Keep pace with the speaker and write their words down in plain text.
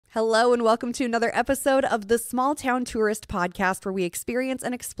Hello, and welcome to another episode of the Small Town Tourist Podcast, where we experience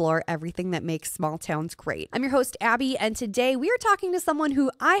and explore everything that makes small towns great. I'm your host, Abby, and today we are talking to someone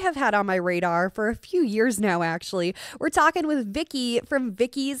who I have had on my radar for a few years now, actually. We're talking with Vicki from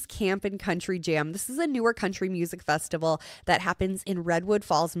Vicki's Camp and Country Jam. This is a newer country music festival that happens in Redwood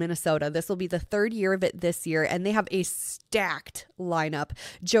Falls, Minnesota. This will be the third year of it this year, and they have a stacked lineup.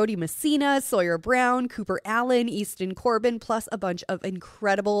 Jody Messina, Sawyer Brown, Cooper Allen, Easton Corbin, plus a bunch of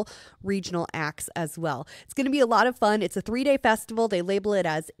incredible regional acts as well. It's going to be a lot of fun. It's a 3-day festival. They label it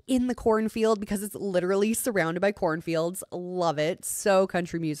as in the cornfield because it's literally surrounded by cornfields. Love it. So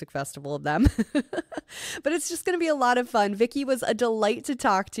country music festival of them. But it's just going to be a lot of fun. Vicki was a delight to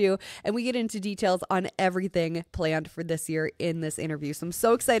talk to, and we get into details on everything planned for this year in this interview. So I'm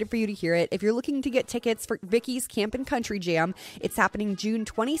so excited for you to hear it. If you're looking to get tickets for Vicki's Camp and Country Jam, it's happening June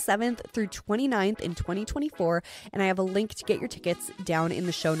 27th through 29th in 2024, and I have a link to get your tickets down in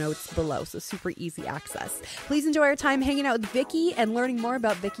the show notes below, so super easy access. Please enjoy our time hanging out with Vicki and learning more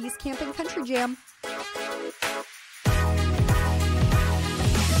about Vicki's Camp and Country Jam.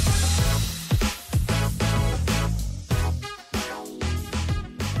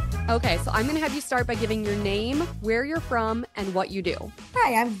 Okay, so I'm going to have you start by giving your name, where you're from, and what you do.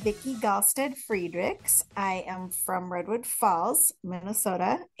 Hi, I'm Vicki Galstead Friedrichs. I am from Redwood Falls,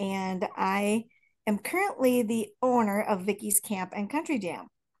 Minnesota, and I am currently the owner of Vicki's Camp and Country Jam.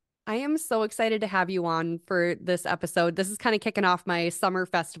 I am so excited to have you on for this episode. This is kind of kicking off my summer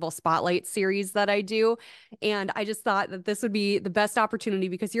festival spotlight series that I do. And I just thought that this would be the best opportunity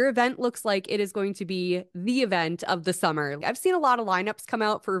because your event looks like it is going to be the event of the summer. I've seen a lot of lineups come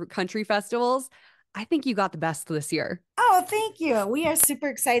out for country festivals. I think you got the best this year. Oh, thank you. We are super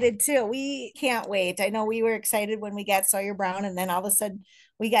excited too. We can't wait. I know we were excited when we got Sawyer Brown, and then all of a sudden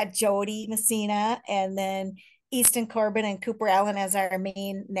we got Jody Messina, and then Easton Corbin and Cooper Allen as our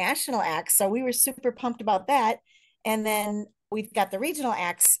main national acts. So we were super pumped about that. And then we've got the regional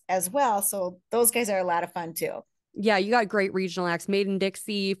acts as well. So those guys are a lot of fun too. Yeah, you got great regional acts. Made in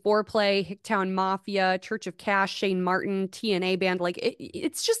Dixie, Foreplay, Hicktown Mafia, Church of Cash, Shane Martin, TNA Band. Like,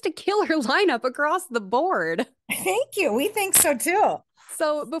 it's just a killer lineup across the board. Thank you. We think so too.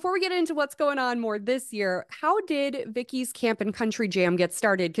 So before we get into what's going on more this year, how did Vicki's Camp and Country Jam get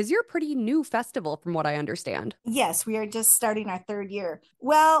started? Because you're a pretty new festival from what I understand. Yes, we are just starting our third year.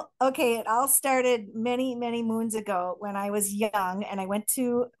 Well, okay, it all started many, many moons ago when I was young and I went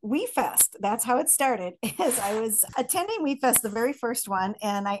to We Fest. That's how it started. Is I was attending We Fest, the very first one,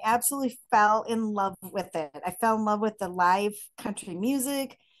 and I absolutely fell in love with it. I fell in love with the live country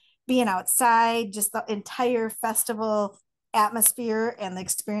music, being outside, just the entire festival atmosphere and the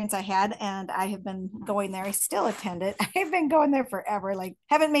experience I had. And I have been going there. I still attend it. I've been going there forever. Like,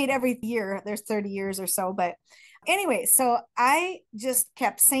 haven't made every year. There's 30 years or so. But anyway, so I just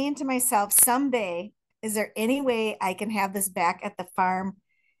kept saying to myself, someday, is there any way I can have this back at the farm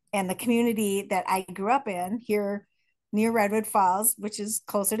and the community that I grew up in here near Redwood Falls, which is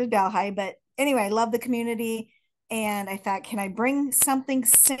closer to Delhi. But anyway, I love the community. And I thought, can I bring something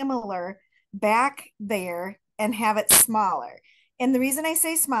similar back there and have it smaller? And the reason I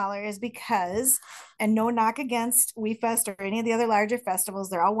say smaller is because, and no knock against WeFest or any of the other larger festivals,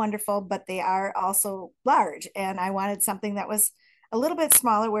 they're all wonderful, but they are also large. And I wanted something that was a little bit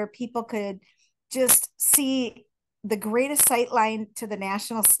smaller where people could just see the greatest sight line to the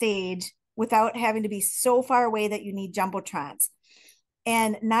national stage without having to be so far away that you need jumbotrons.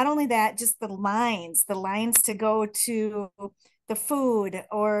 And not only that, just the lines to go to the food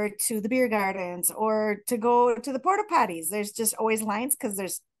or to the beer gardens or to go to the porta potties. There's just always lines because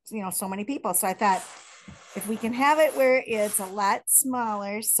there's, so many people. So I thought, if we can have it where it's a lot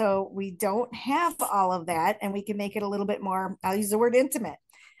smaller, so we don't have all of that, and we can make it a little bit more, I'll use the word intimate.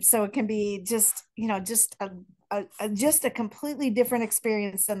 So it can be just, just a completely different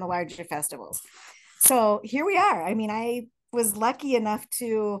experience than the larger festivals. So here we are. I mean, I was lucky enough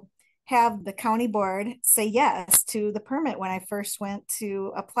to have the county board say yes to the permit when I first went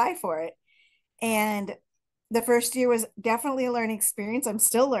to apply for it. And the first year was definitely a learning experience. I'm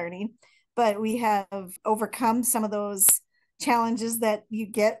still learning, but we have overcome some of those challenges that you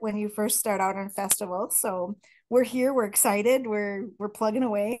get when you first start out on a festival. So we're here, we're excited, we're plugging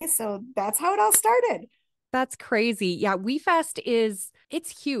away. So that's how it all started. That's crazy. Yeah,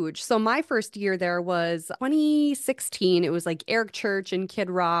 it's huge. So my first year there was 2016. It was like Eric Church and Kid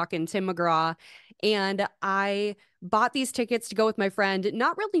Rock and Tim McGraw. And I bought these tickets to go with my friend,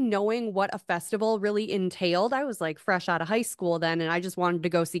 not really knowing what a festival really entailed. I was like fresh out of high school then, and I just wanted to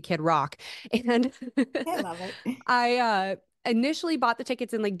go see Kid Rock. And I love it. I initially bought the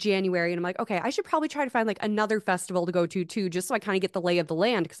tickets in like January and I'm like, okay, I should probably try to find like another festival to go to too, just so I kind of get the lay of the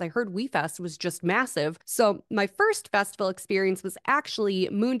land because I heard We Fest was just massive. So my first festival experience was actually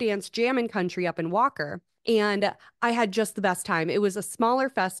Moondance Jammin' Country up in Walker. And I had just the best time. It was a smaller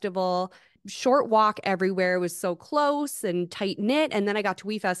festival, short walk everywhere. It was so close and tight knit. And then I got to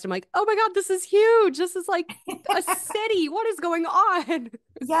We Fest. I'm like, oh my God, this is huge. This is like a city. What is going on?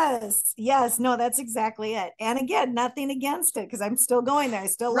 Yes, yes, no, that's exactly it. And again, nothing against it because I'm still going there. I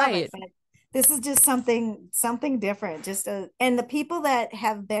still love it, Right. but this is just something different. And the people that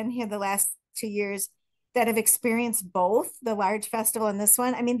have been here the last 2 years that have experienced both the large festival and this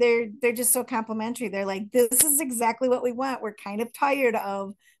one, I mean, they're just so complimentary. They're like, this is exactly what we want. We're kind of tired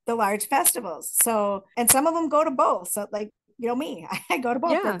of the large festivals. So, and some of them go to both. So, like, me, I go to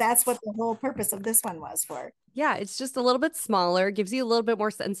both, but Yeah. that's what the whole purpose of this one was for. Yeah, it's just a little bit smaller, gives you a little bit more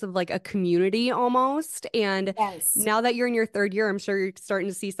sense of like a community almost. And Yes. now that you're in your third year, I'm sure you're starting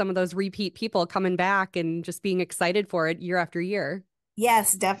to see some of those repeat people coming back and just being excited for it year after year.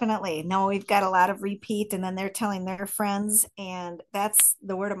 Yes, definitely. No, we've got a lot of repeat, and then they're telling their friends, and that's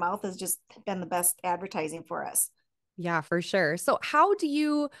the word of mouth has just been the best advertising for us. Yeah, for sure. So, how do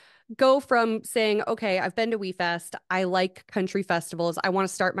you go from saying, okay, I've been to WeFest, I like country festivals, I want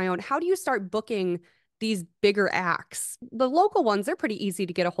to start my own? How do you start booking these bigger acts? The local ones, they're pretty easy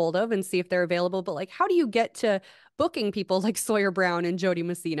to get a hold of and see if they're available, but like, how do you get to booking people like Sawyer Brown and Jody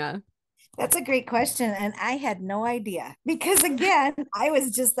Messina? That's a great question. And I had no idea because, again, I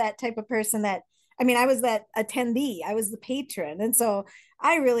was just that type of person that, I mean, I was that attendee, I was the patron. And so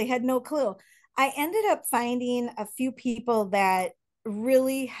I really had no clue. I ended up finding a few people that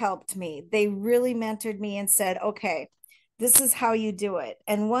really helped me. They really mentored me and said, okay, this is how you do it.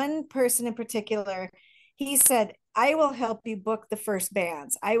 And one person in particular, he said, I will help you book the first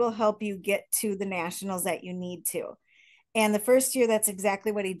bands, I will help you get to the nationals that you need to. And the first year, that's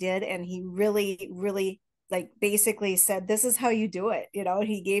exactly what he did. And he really, really like basically said, this is how you do it.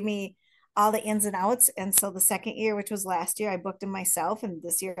 He gave me all the ins and outs. And so the second year, which was last year, I booked him myself. And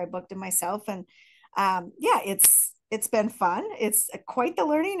this year I booked him myself. And yeah, it's been fun. It's quite the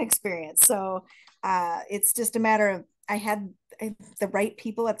learning experience. So it's just a matter of I had the right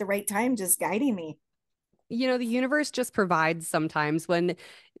people at the right time just guiding me. The universe just provides sometimes when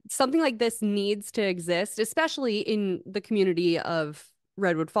something like this needs to exist, especially in the community of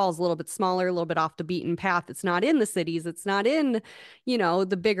Redwood Falls, a little bit smaller, a little bit off the beaten path. It's not in the cities, it's not in,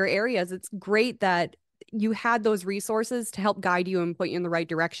 the bigger areas. It's great that you had those resources to help guide you and put you in the right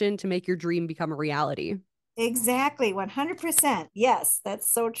direction to make your dream become a reality. Exactly, 100%. Yes, that's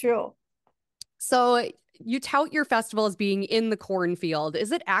so true. So you tout your festival as being in the cornfield.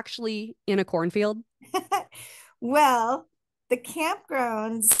 Is it actually in a cornfield? Well, the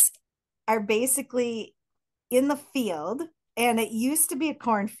campgrounds are basically in the field, and it used to be a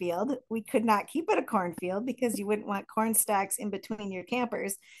cornfield. We could not keep it a cornfield because you wouldn't want corn stalks in between your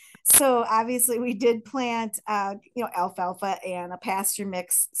campers. So obviously we did plant alfalfa and a pasture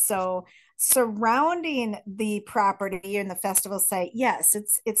mix. So surrounding the property and the festival site, yes,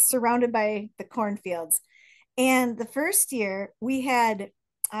 it's surrounded by the cornfields. And the first year we had,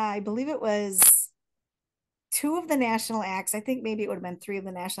 I believe it was two of the national acts, I think maybe it would have been three of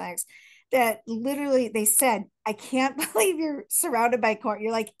the national acts, that literally they said, I can't believe you're surrounded by corn.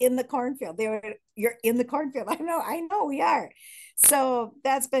 You're like in the cornfield. You're in the cornfield. I know we are. So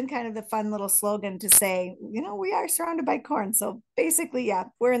that's been kind of the fun little slogan to say, we are surrounded by corn. So basically, yeah,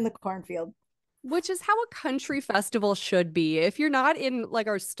 we're in the cornfield. Which is how a country festival should be. If you're not in like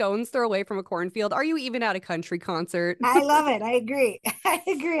our stone's throw away from a cornfield, are you even at a country concert? I love it. I agree. I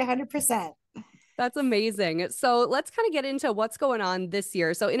agree 100%. That's amazing. So let's kind of get into what's going on this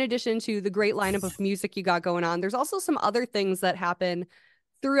year. So, in addition to the great lineup of music you got going on, there's also some other things that happen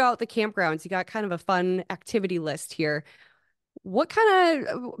throughout the campgrounds. You got kind of a fun activity list here. What kind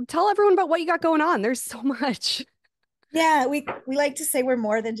of tell everyone about what you got going on? There's so much. Yeah, we like to say we're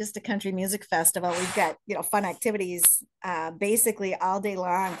more than just a country music festival. We've got, fun activities basically all day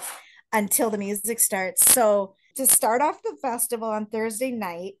long until the music starts. So to start off the festival on Thursday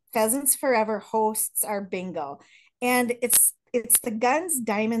night, Pheasants Forever hosts our bingo. And it's the Guns,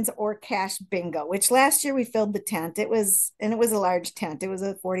 Diamonds, or Cash bingo, which last year we filled the tent. It was a large tent. It was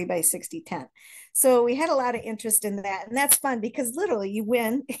a 40 by 60 tent. So we had a lot of interest in that. And that's fun because literally you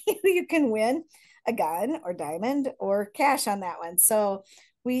win, you can win a gun or diamond or cash on that one. So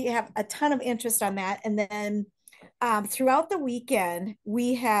we have a ton of interest on that. And then throughout the weekend,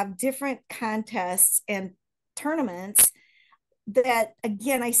 we have different contests and tournaments that,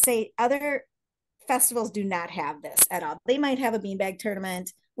 again, I say other festivals do not have this at all. They might have a beanbag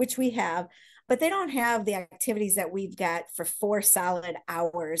tournament, which we have, but they don't have the activities that we've got for 4 solid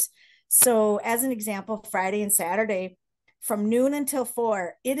hours. So, as an example, Friday and Saturday from noon until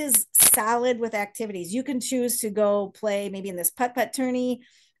 4, it is solid with activities. You can choose to go play maybe in this putt putt tourney,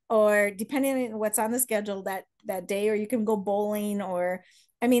 or depending on what's on the schedule that day, or you can go bowling, or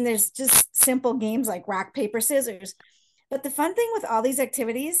I mean, there's just simple games like rock, paper, scissors. But the fun thing with all these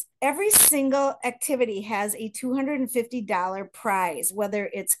activities, every single activity has a $250 prize, whether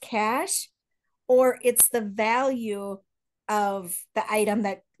it's cash or it's the value of the item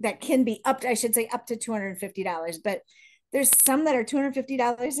that can be up to, I should say, up to $250. But there's some that are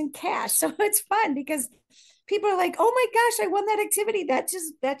 $250 in cash. So it's fun because people are like, oh my gosh, I won that activity.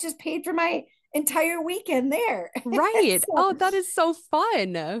 That just paid for my entire weekend there. Right. So Oh, that is so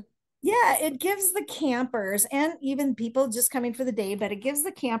fun. yeah, it gives the campers and even people just coming for the day, but it gives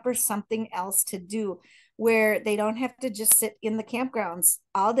the campers something else to do where they don't have to just sit in the campgrounds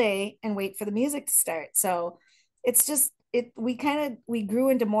all day and wait for the music to start. So it's just we grew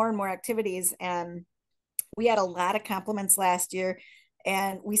into more and more activities, and we had a lot of compliments last year,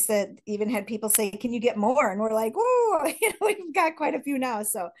 and we said, even had people say, can you get more? And we're like, whoa, we've got quite a few now.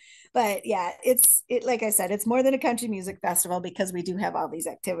 So but yeah, it like I said, it's more than a country music festival because we do have all these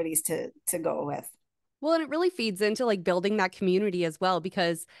activities to go with. Well, and it really feeds into like building that community as well,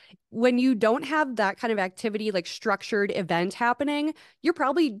 because when you don't have that kind of activity, like structured event happening, you're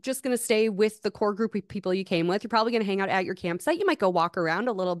probably just going to stay with the core group of people you came with. You're probably going to hang out at your campsite. You might go walk around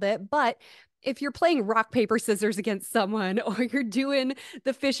a little bit, but if you're playing rock, paper, scissors against someone, or you're doing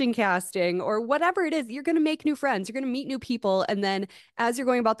the fishing casting, or whatever it is, you're going to make new friends. You're going to meet new people. And then as you're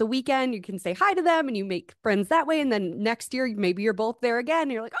going about the weekend, you can say hi to them and you make friends that way. And then next year, maybe you're both there again.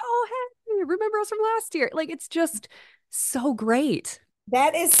 And you're like, oh, hey, remember us from last year? Like, it's just so great.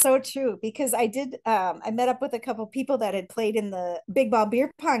 That is so true because I met up with a couple people that had played in the big ball beer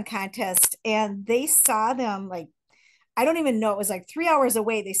pong contest, and they saw them like, I don't even know, it was like 3 hours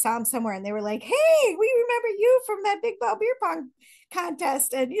away. They saw them somewhere and they were like, hey, we remember you from that big ball beer pong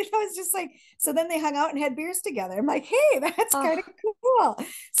contest. And it's just like, so then they hung out and had beers together. I'm like, hey, that's Oh, kind of cool.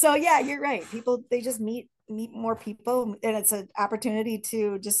 So yeah, you're right. People, they just meet more people, and it's an opportunity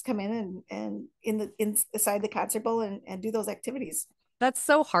to just come in and inside the concert bowl and do those activities. that's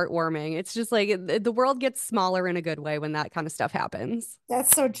so heartwarming. It's just like the world gets smaller in a good way when that kind of stuff happens. That's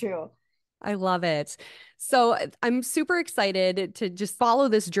so true. I love it. So I'm super excited to just follow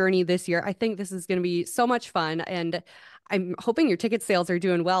this journey this year. I think this is going to be so much fun. And I'm hoping your ticket sales are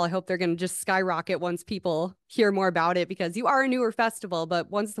doing well. I hope they're going to just skyrocket once people hear more about it, because you are a newer festival.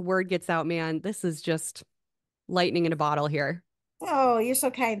 But once the word gets out, man, this is just lightning in a bottle here. Oh, you're so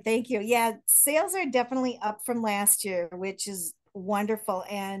kind. Thank you. Yeah, sales are definitely up from last year, which is wonderful.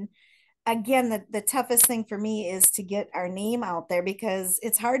 And again, the toughest thing for me is to get our name out there because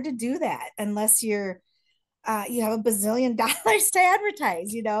it's hard to do that unless you have a bazillion dollars to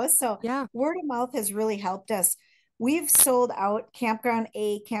advertise. So Yeah. word of mouth has really helped us. We've sold out campground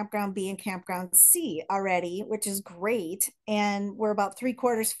A, campground B, and campground C already, which is great. And we're about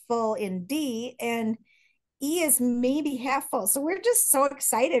 3/4 full in D, and E is maybe half full. So we're just so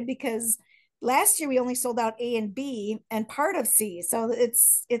excited because last year we only sold out A and B and part of C. So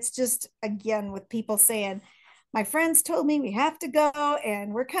it's just again with people saying, my friends told me we have to go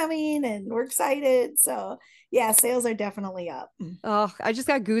and we're coming and we're excited. So yeah, sales are definitely up. Oh, I just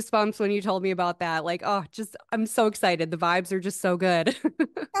got goosebumps when you told me about that. Like, oh, just I'm so excited. The vibes are just so good.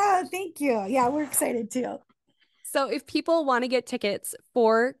 Oh, thank you. Yeah, we're excited too. So, if people want to get tickets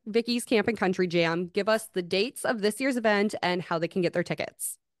for Vicky's Camp and Country Jam, give us the dates of this year's event and how they can get their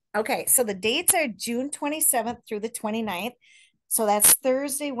tickets. Okay, so the dates are June 27th through the 29th. So that's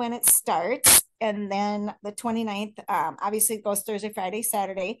Thursday when it starts. And then the 29th, obviously it goes Thursday, Friday,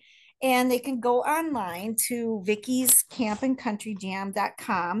 Saturday. And they can go online to Vicky's Camp and Country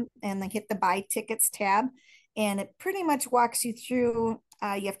Jam.com and then hit the buy tickets tab. And it pretty much walks you through.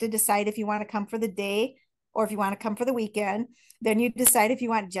 You have to decide if you want to come for the day or if you want to come for the weekend. Then you decide if you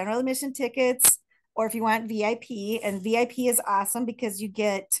want general admission tickets or if you want VIP. And VIP is awesome because you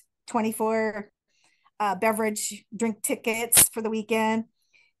get 24 beverage drink tickets for the weekend.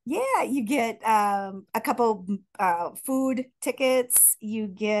 Yeah, you get a couple food tickets. You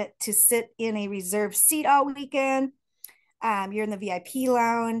get to sit in a reserved seat all weekend. You're in the VIP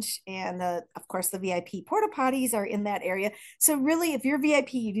lounge, and of course the VIP porta potties are in that area. So really, if you're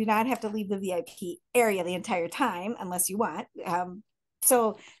VIP, you do not have to leave the VIP area the entire time unless you want.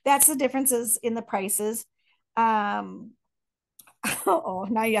 So that's the differences in the prices. Um, oh,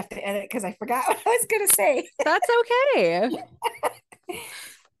 now you have to edit because I forgot what I was going to say. That's okay.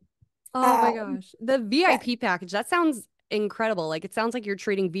 Oh my Uh, gosh. The yeah, VIP package, that sounds incredible. Like it sounds like you're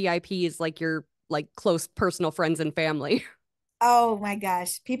treating VIPs like your like close personal friends and family. Oh my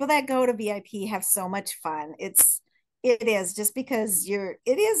gosh. People that go to VIP have so much fun. It is just because it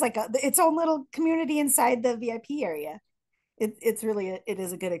is like its own little community inside the VIP area. It's really it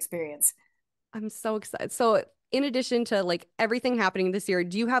is a good experience. I'm so excited. So, in addition to like everything happening this year,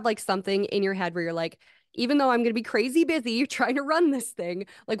 do you have like something in your head where you're like, even though I'm going to be crazy busy trying to run this thing,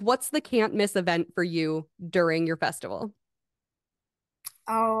 like what's the can't miss event for you during your festival?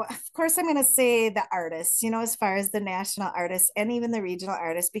 Oh, of course, I'm going to say the artists, as far as the national artists and even the regional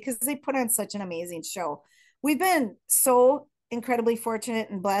artists, because they put on such an amazing show. We've been so incredibly fortunate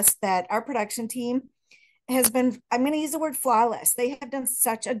and blessed that our production team has been, I'm going to use the word flawless. They have done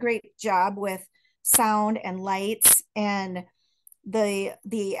such a great job with sound and lights, and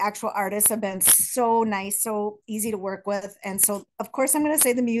the actual artists have been so nice, so easy to work with. And so of course I'm going to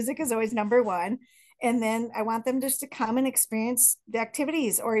say the music is always number one, and then I want them just to come and experience the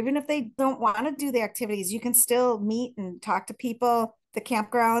activities, or even if they don't want to do the activities, you can still meet and talk to people. The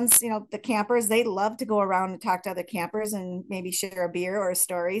campgrounds, the campers, they love to go around and talk to other campers and maybe share a beer or a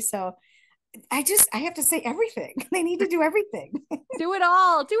story. So I have to say everything. They need to do everything. Do it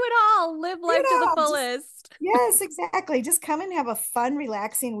all. Do it all. Live Do life to it the all. Just fullest. yes, exactly. Just come and have a fun,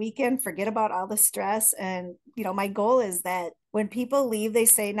 relaxing weekend. Forget about all the stress. And my goal is that when people leave, they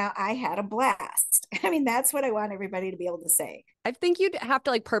say, "Now I had a blast." I mean, that's what I want everybody to be able to say. I think you'd have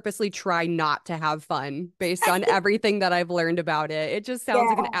to like purposely try not to have fun based on everything that I've learned about it. It just sounds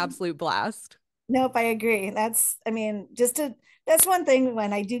like an Yeah. absolute blast. Nope, I agree. I mean, that's one thing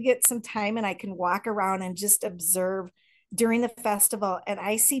when I do get some time and I can walk around and just observe during the festival and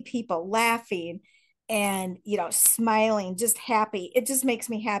I see people laughing and, smiling, just happy. It just makes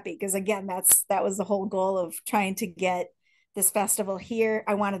me happy because again, that was the whole goal of trying to get this festival here.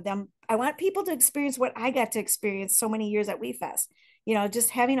 I want people to experience what I got to experience so many years at WeFest, just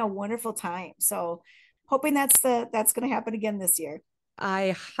having a wonderful time. So hoping that's going to happen again this year.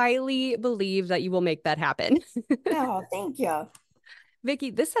 I highly believe that you will make that happen. No, thank you. Vicki,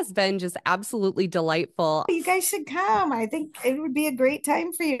 this has been just absolutely delightful. You guys should come. I think it would be a great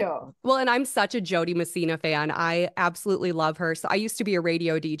time for you. Well, and I'm such a Jody Messina fan. I absolutely love her. So I used to be a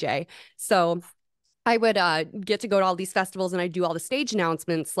radio DJ. So I would get to go to all these festivals and I do all the stage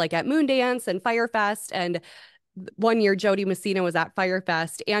announcements like at Moondance and Firefest. And one year Jody Messina was at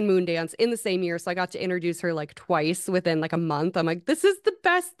Firefest and Moondance in the same year. So I got to introduce her like twice within like a month. I'm like, this is the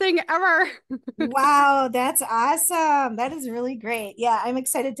best thing ever. Wow, that's awesome. That is really great. Yeah, I'm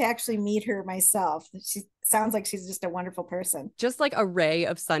excited to actually meet her myself. She sounds like she's just a wonderful person. Just like a ray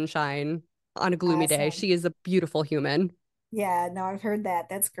of sunshine on a gloomy day. Awesome. She is a beautiful human. Yeah, no, I've heard that.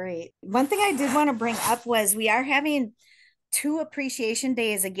 That's great. One thing I did want to bring up was we are having two appreciation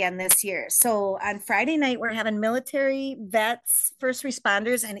days again this year. So on Friday night, we're having military vets, first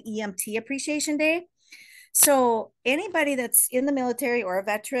responders, and EMT appreciation day. So anybody that's in the military or a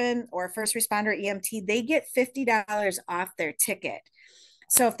veteran or a first responder EMT, they get $50 off their ticket.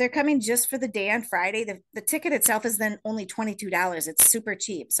 So if they're coming just for the day on Friday, the ticket itself is then only $22. It's super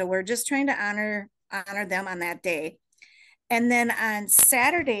cheap. So we're just trying to honor them on that day. And then on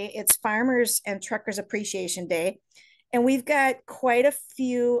Saturday, it's Farmers and Truckers Appreciation Day. And we've got quite a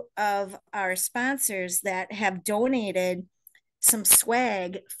few of our sponsors that have donated some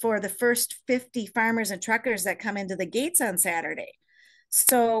swag for the first 50 farmers and truckers that come into the gates on Saturday.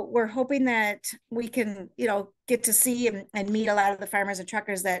 So we're hoping that we can, get to see and meet a lot of the farmers and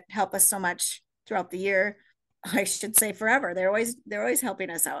truckers that help us so much throughout the year. I should say forever. They're always helping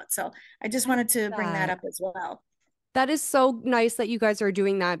us out. So I just wanted to bring that That up as well. that is so nice that you guys are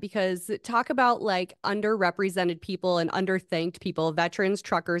doing that because talk about like underrepresented people and underthanked people, veterans,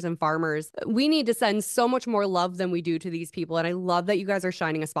 truckers, and farmers. We need to send so much more love than we do to these people. And I love that you guys are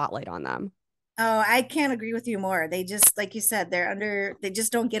shining a spotlight on them. Oh, I can't agree with you more. They just, like you said, they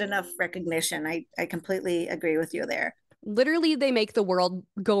just don't get enough recognition. I completely agree with you there. Literally, they make the world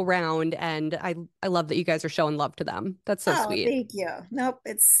go round. And I love that you guys are showing love to them. That's so Oh, sweet. thank you. Nope,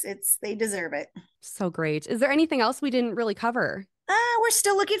 they deserve it. So great. Is there anything else we didn't really cover? We're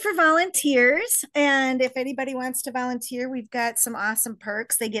still looking for volunteers. And if anybody wants to volunteer, we've got some awesome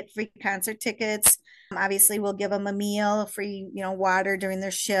perks. They get free concert tickets. Obviously, we'll give them a meal, free, water during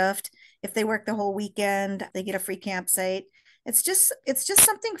their shift. If they work the whole weekend, they get a free campsite. It's just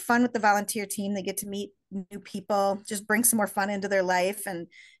something fun with the volunteer team. They get to meet new people, just bring some more fun into their life and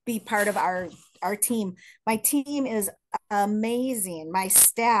be part of our team. My team is amazing. My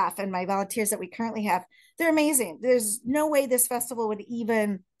staff and my volunteers that we currently have, they're amazing. There's no way this festival would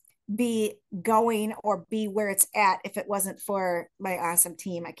even be going or be where it's at if it wasn't for my awesome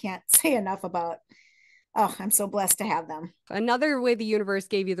team. I can't say enough about Oh, I'm so blessed to have them. Another way the universe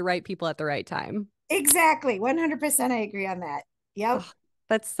gave you the right people at the right time. Exactly. 100% I agree on that. Yep. Oh,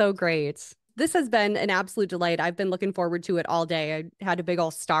 that's so great. This has been an absolute delight. I've been looking forward to it all day. I had a big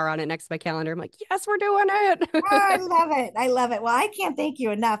old star on it next to my calendar. I'm like, yes, we're doing Oh, I it. love it. I love it. Well, I can't thank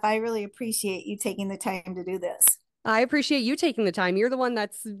you enough. I really appreciate you taking the time to do this. I appreciate you taking the time. You're the one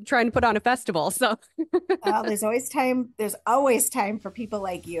that's trying to put on a festival. So, There's always time. There's always time for people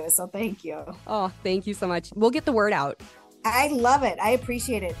like you. So thank you. oh, thank you so much. We'll get the word out. I love it. I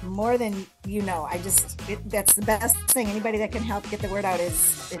appreciate it more than you know. That's the best thing. Anybody that can help get the word out it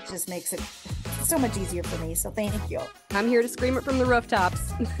just makes it so much easier for me. So thank you. I'm here to scream it from the rooftops.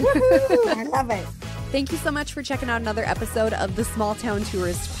 Woohoo! I love it. Thank you so much for checking out another episode of the Small Town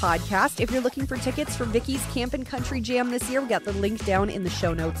Tourist Podcast. If you're looking for tickets for Vicki's Camp and Country Jam this year, we got the link down in the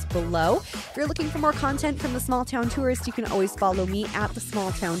show notes below. If you're looking for more content from the Small Town Tourist, you can always follow me at the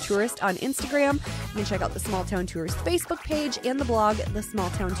Small Town Tourist on Instagram. You can check out the Small Town Tourist Facebook page and the blog,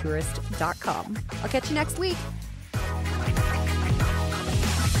 thesmalltowntourist.com. I'll catch you next week.